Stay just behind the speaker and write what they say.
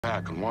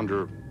back and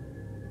wonder,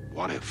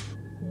 what if?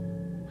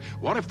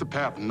 What if the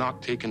path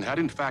not taken had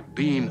in fact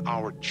been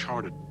our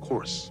charted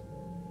course?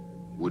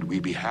 Would we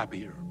be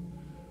happier?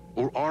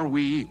 Or are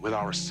we, with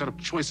our set of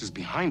choices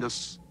behind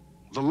us,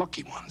 the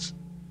lucky ones?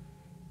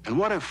 And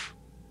what if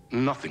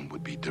nothing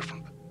would be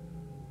different?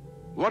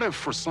 What if,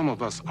 for some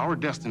of us, our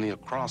destiny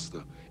across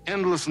the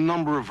endless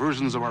number of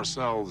versions of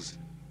ourselves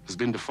has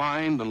been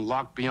defined and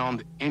locked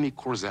beyond any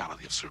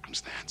causality of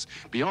circumstance,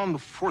 beyond the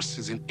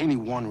forces in any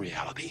one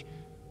reality,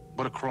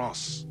 but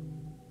across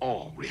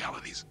all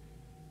realities?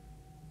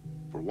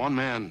 For one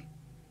man,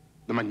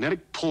 the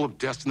magnetic pull of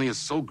destiny is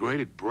so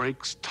great it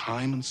breaks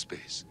time and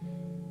space.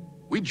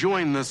 We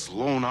join this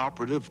lone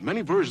operative,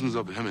 many versions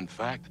of him, in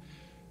fact,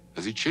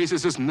 as he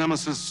chases his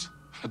nemesis,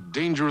 a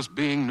dangerous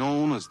being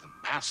known as the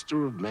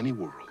master of many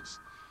worlds.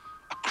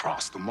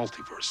 Across the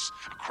multiverse,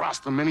 across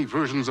the many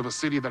versions of a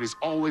city that is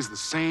always the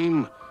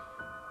same,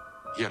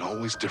 yet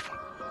always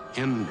different.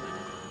 In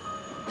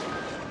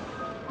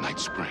Night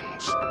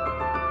Springs.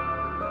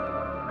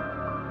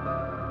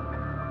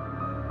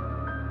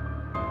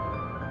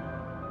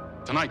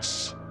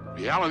 Tonight's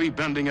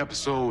reality-bending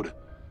episode,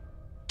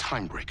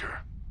 Timebreaker.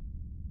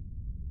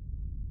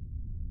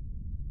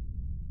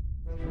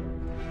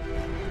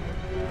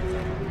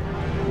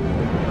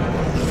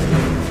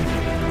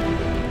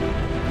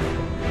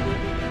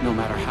 No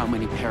matter how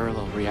many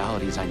parallel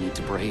realities I need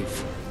to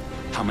brave,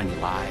 how many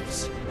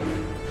lives,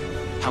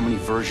 how many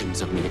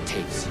versions of me it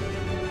takes,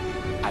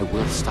 I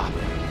will stop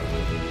it,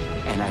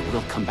 and I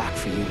will come back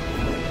for you,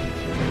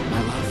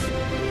 my love.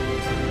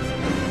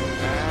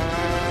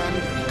 And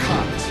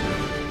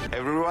cut.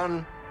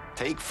 Everyone,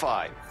 take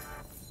 5.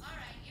 All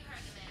right, you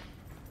heard the man.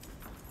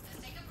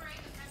 Let's take a break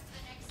and cut to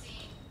the next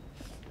scene.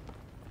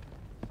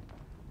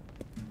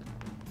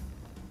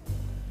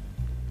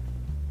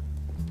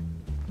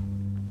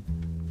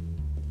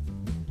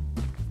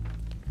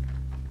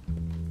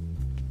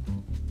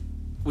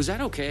 Was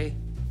that okay?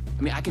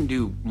 I mean, I can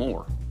do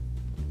more.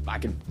 I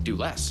can do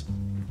less.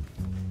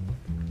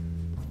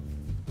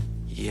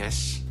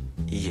 Yes,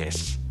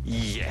 yes,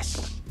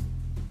 yes.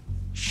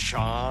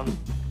 Sean,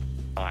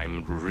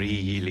 I'm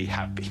really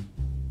happy.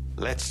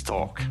 Let's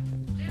talk.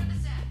 Clear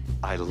the set.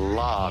 I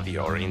love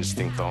your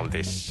instinct on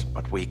this,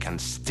 but we can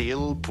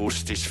still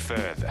push this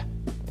further.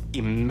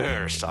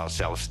 Immerse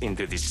ourselves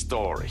into this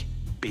story.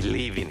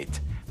 Believe in it.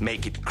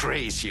 Make it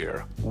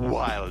crazier,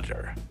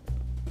 wilder.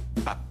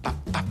 Ba ba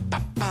ba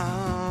ba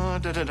ba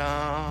da da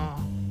da.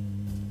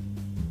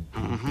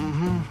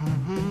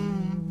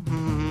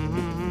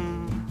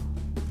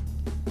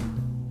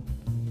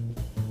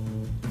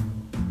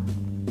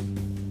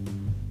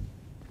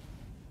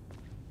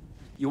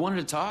 You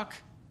wanted to talk?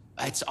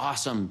 It's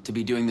awesome to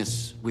be doing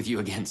this with you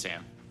again,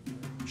 Sam.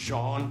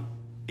 Sean,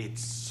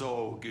 it's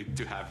so good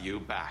to have you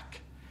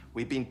back.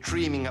 We've been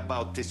dreaming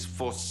about this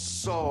for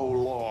so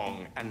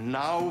long, and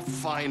now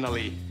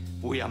finally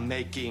we are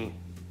making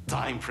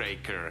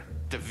Timebreaker,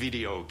 the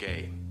video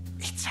game.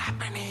 It's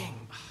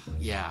happening.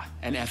 Yeah,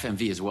 and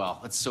FMV as well.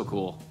 That's so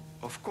cool.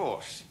 Of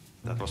course,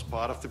 that was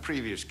part of the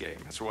previous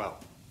game as well.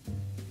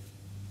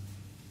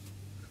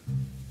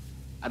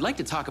 I'd like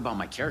to talk about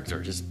my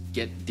character, just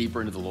get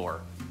deeper into the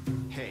lore.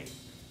 Hey,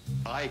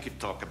 I could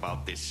talk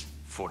about this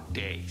for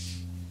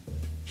days.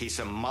 He's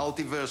a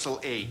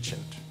multiversal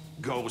agent,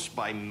 goes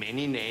by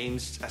many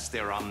names as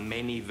there are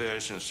many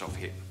versions of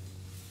him.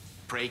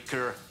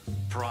 Breaker,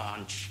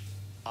 Branch,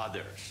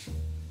 others.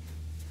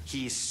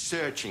 He's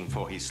searching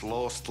for his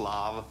lost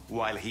love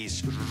while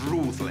his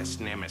ruthless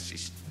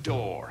nemesis,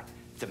 Door,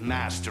 the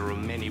master of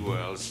many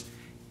worlds,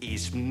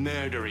 is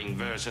murdering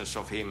versions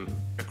of him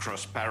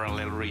across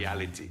parallel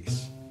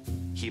realities.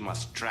 He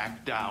must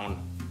track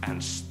down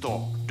and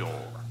stop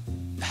Door.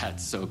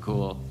 That's so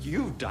cool.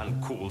 You've done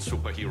cool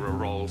superhero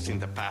roles in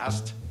the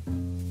past.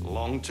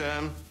 Long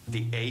term,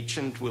 the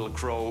agent will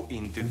grow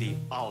into the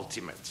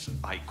ultimate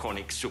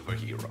iconic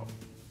superhero.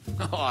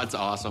 Oh, that's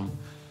awesome.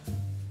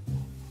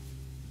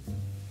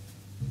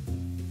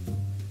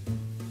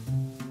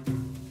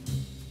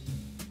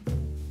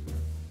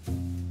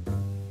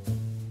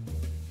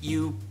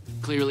 You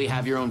clearly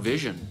have your own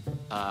vision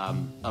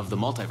of the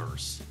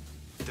multiverse.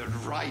 The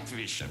right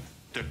vision,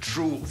 the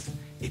truth,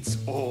 it's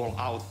all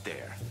out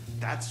there.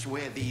 That's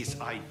where these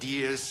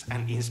ideas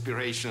and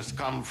inspirations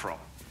come from.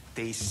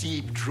 They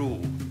seep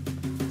through.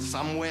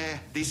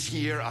 Somewhere this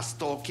year, us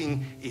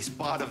talking is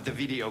part of the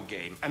video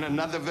game, and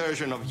another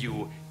version of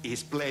you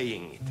is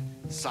playing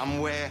it.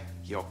 Somewhere,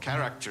 your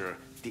character,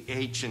 the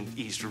agent,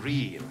 is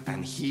real,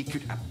 and he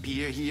could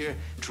appear here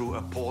through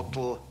a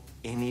portal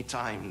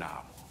anytime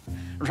now.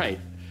 Right.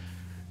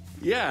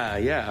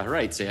 Yeah,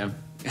 right, Sam.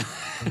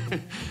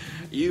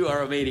 You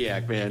are a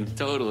maniac, man.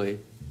 Totally.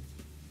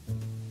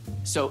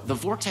 So, the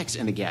Vortex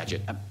and the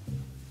Gadget.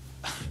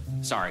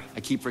 Sorry, I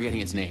keep forgetting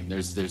its name.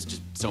 There's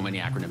just so many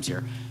acronyms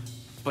here.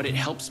 But it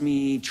helps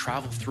me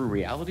travel through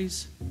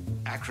realities?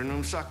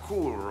 Acronyms are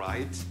cool,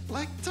 right?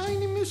 Like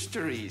tiny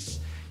mysteries.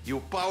 You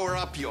power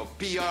up your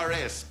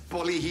PRS,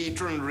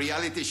 Polyhedron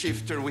Reality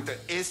Shifter, with a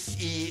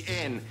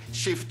SEN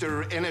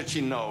Shifter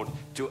Energy Node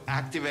to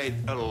activate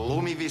a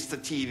LumiVista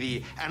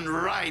TV and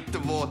ride the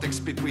vortex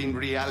between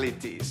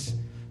realities.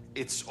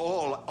 It's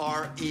all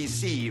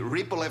REC,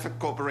 Ripple Effect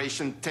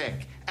Corporation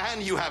tech.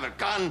 And you have a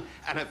gun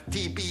and a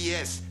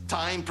TPS,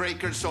 Time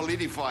Breaker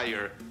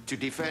Solidifier, to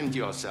defend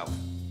yourself.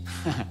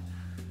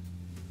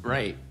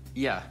 Right,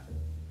 yeah.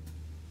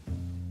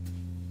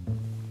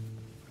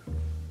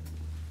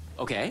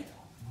 Okay.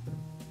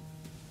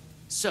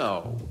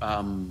 So,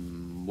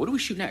 what do we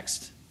shoot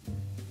next?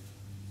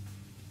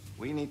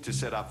 We need to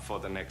set up for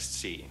the next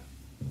scene,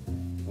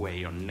 where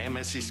your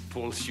nemesis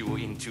pulls you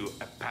into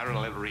a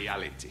parallel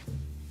reality.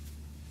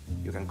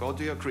 You can go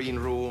to your green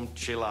room,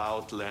 chill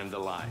out, learn the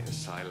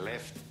lines. I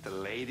left the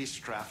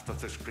latest draft of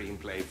the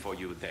screenplay for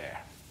you there.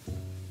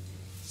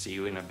 See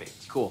you in a bit.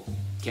 Cool.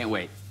 Can't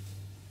wait.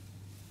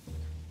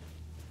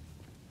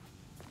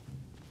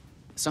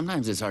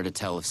 Sometimes it's hard to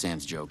tell if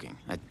Sam's joking.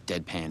 That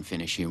deadpan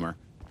Finnish humor.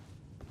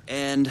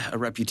 And a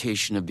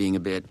reputation of being a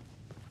bit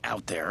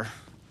out there.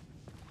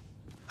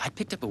 I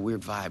picked up a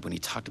weird vibe when he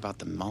talked about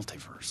the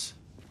multiverse.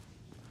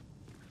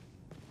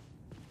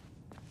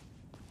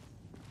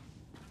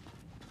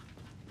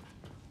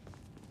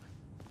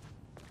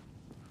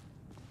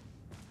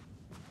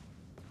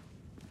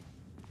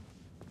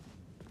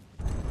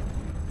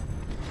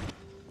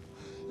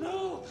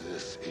 No!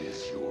 This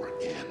is your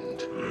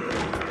end.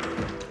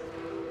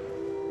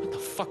 What the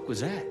fuck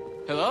was that?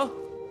 Hello?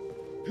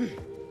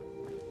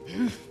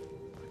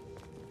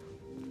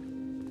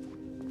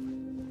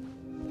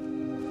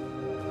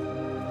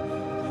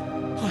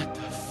 What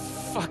the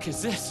fuck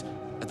is this?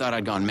 I thought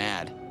I'd gone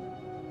mad.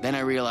 Then I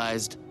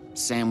realized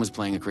Sam was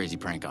playing a crazy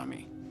prank on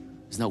me.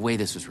 There's no way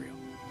this was real.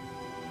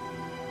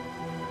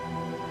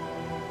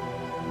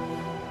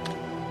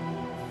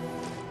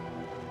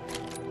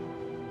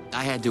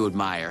 I had to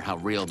admire how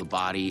real the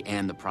body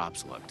and the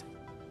props looked.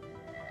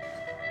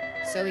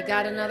 So we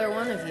got another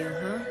one of you,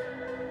 huh?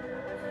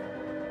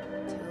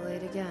 Too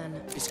late again.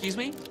 Excuse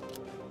me?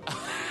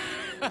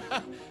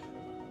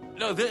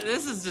 No,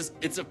 this is just,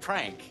 it's a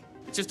prank.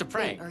 It's just a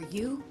prank. Wait, are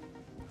you?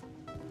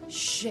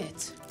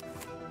 Shit.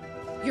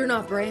 You're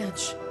not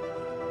Branch.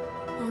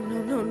 Oh,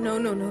 no, no, no,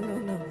 no, no, no,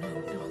 no, no,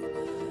 no.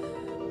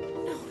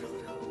 No, no,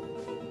 no.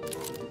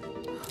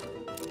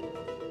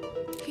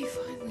 He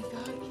finally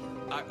got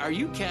you. Are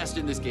you cast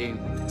in this game,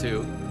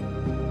 too?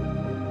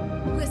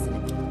 Listen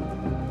to me.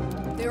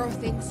 There are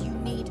things you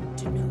need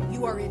to know.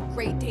 You are in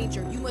great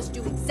danger. You must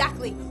do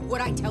exactly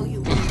what I tell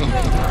you.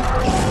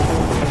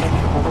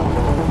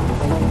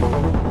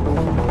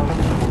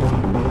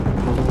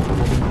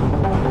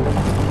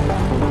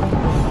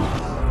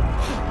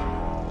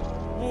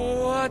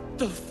 What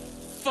the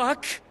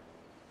fuck?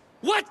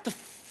 What the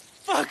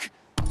fuck?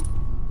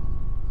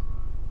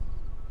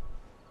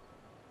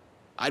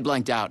 I'd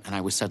blanked out and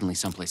I was suddenly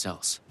someplace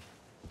else.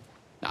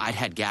 I'd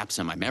had gaps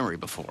in my memory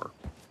before,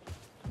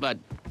 but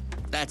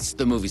that's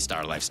the movie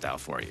star lifestyle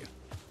for you.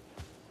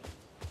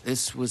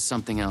 This was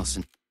something else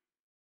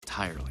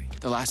entirely.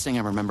 The last thing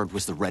I remembered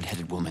was the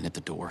red-headed woman at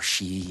the door.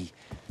 She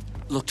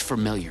looked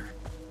familiar.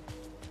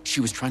 She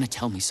was trying to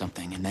tell me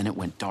something, and then it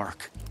went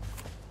dark.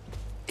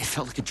 It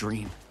felt like a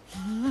dream.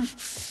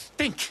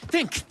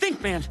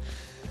 Think, man.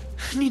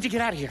 I need to get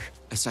out of here.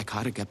 A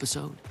psychotic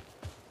episode?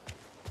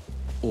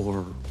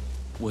 Or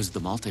was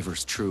the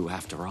multiverse true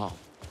after all?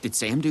 Did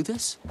Sam do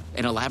this?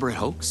 An elaborate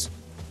hoax?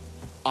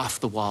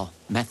 Off-the-wall,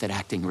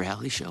 method-acting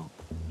reality show?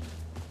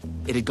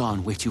 It had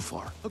gone way too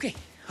far. Okay.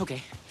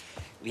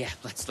 Yeah,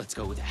 let's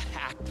go with that.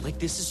 Act like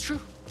this is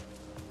true.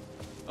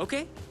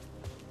 Okay?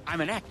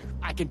 I'm an actor.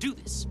 I can do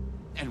this.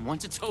 And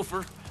once it's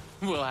over,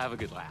 we'll have a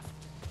good laugh.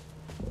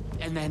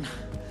 And then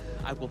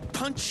I will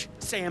punch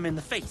Sam in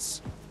the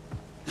face.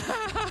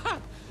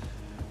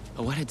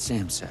 What had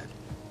Sam said?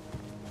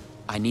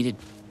 I needed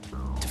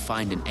to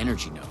find an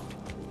energy node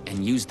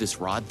and use this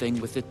rod thing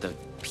with it, the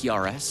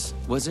PRS,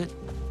 was it?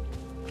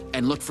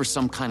 And look for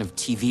some kind of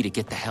TV to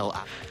get the hell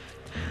out.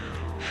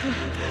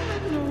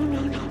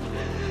 No.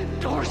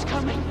 Door's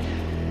coming.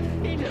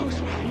 He knows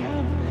where I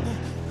am.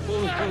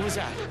 What was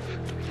that?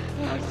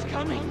 It's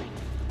coming.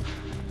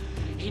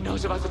 He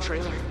knows about the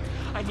trailer.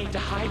 I need to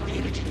hide the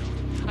energy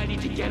node. I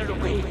need to get it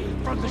away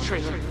from the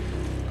trailer.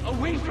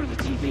 Away from the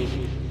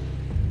TV.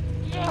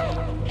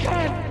 No!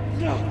 God!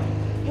 No!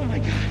 Oh my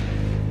God!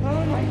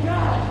 Oh my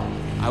God!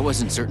 I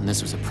wasn't certain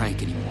this was a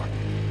prank anymore.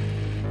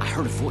 I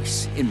heard a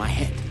voice in my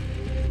head.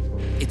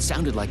 It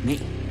sounded like me.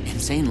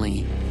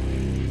 Insanely,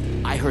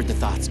 I heard the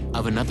thoughts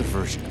of another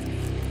version of me.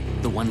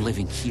 The one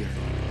living here.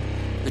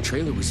 The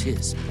trailer was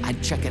his.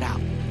 I'd check it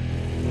out.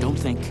 Don't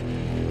think,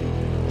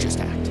 just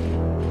act.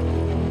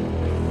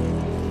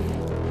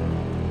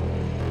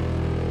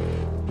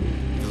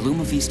 The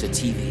LumiVista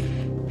TV.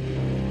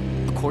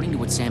 According to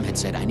what Sam had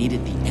said, I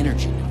needed the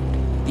energy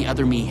node. The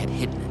other me had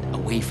hidden it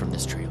away from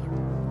this trailer.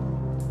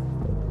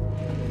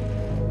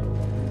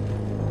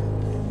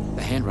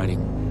 The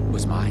handwriting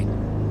was mine.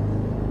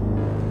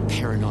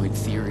 Paranoid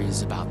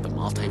theories about the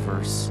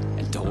multiverse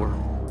and Door.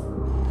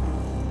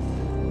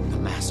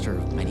 master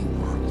of many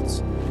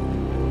worlds.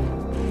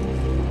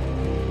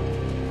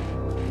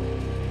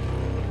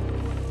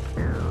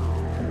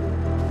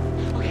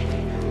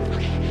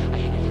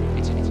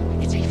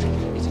 It's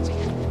Ethan. It's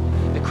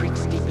Ethan. The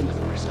creek's deep in the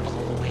forest, all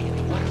the way in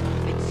the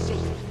waterfall. It's safe.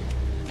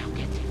 Now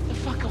get the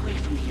fuck away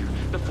from here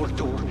before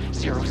Door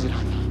zeroes in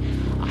on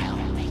me. I'll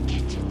make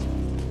it.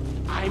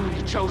 I'm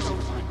the chosen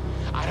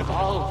one out of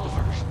all of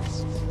the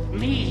versions.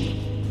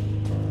 Me.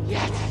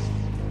 Yes.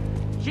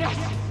 Yes.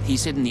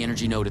 He's hidden the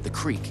energy node at the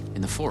creek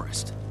in the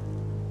forest.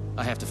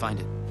 I have to find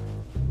it.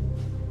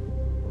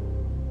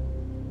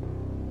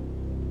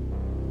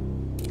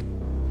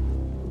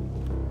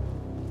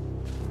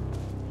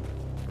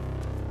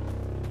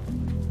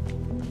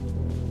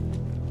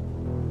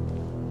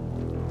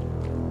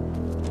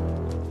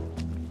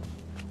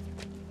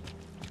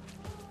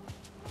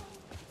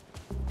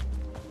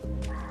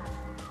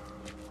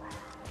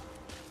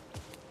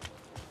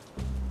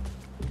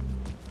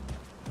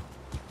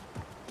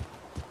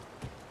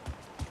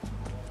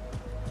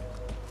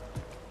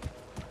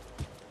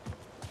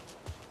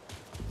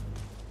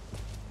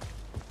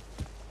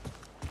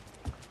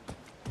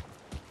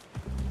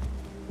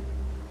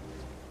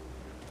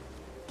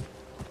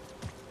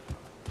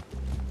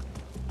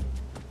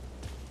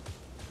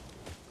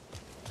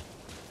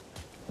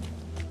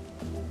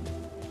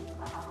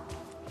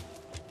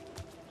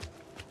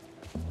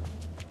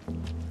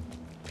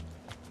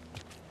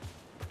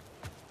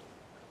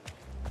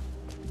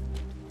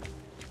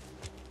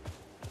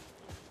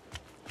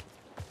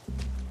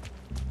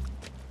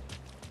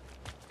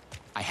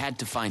 I had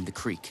to find the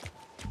creek.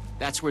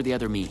 That's where the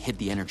other me hid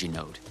the energy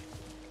node.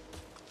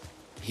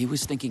 He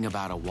was thinking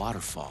about a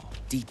waterfall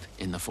deep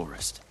in the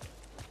forest.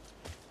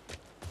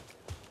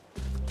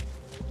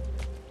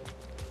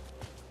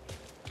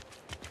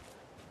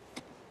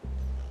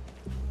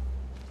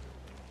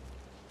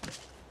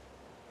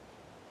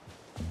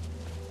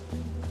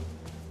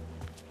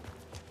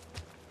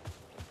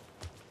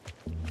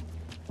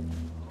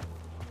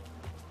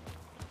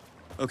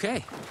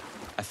 Okay,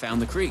 I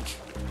found the creek.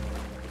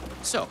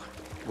 So,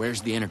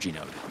 where's the energy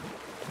node?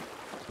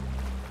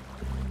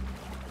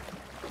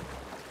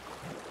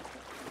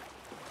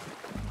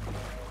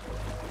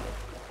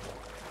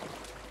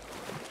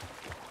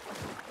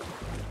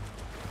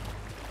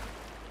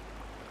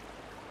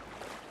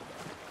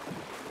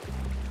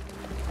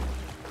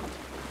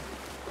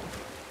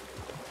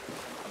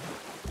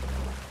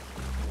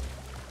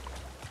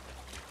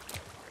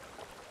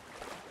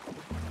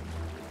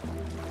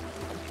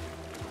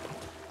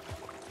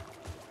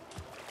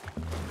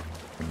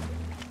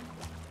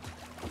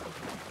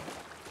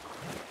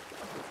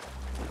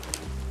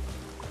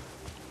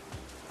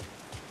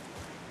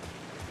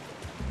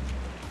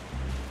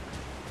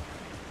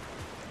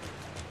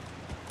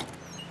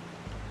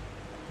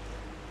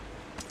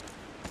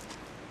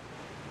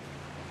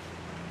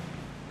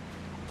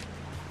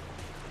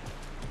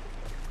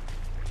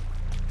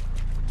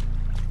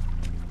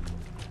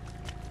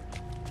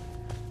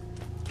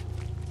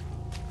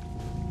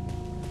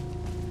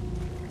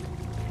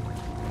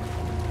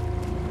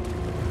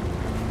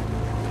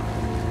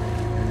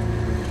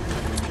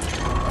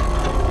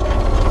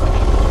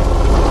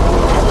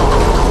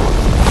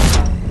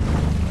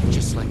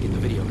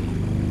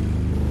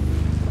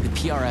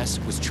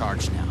 PRS was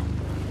charged now.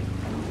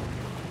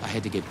 I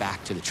had to get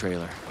back to the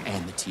trailer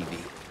and the TV.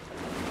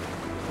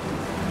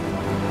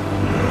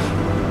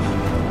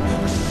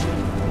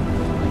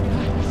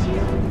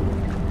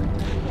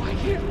 Why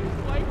here?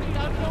 Why me?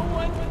 I'm no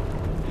one.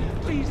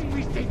 Please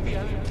take the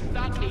others,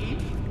 not me.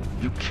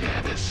 You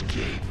can't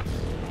escape.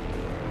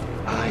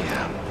 I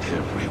am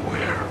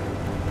everywhere.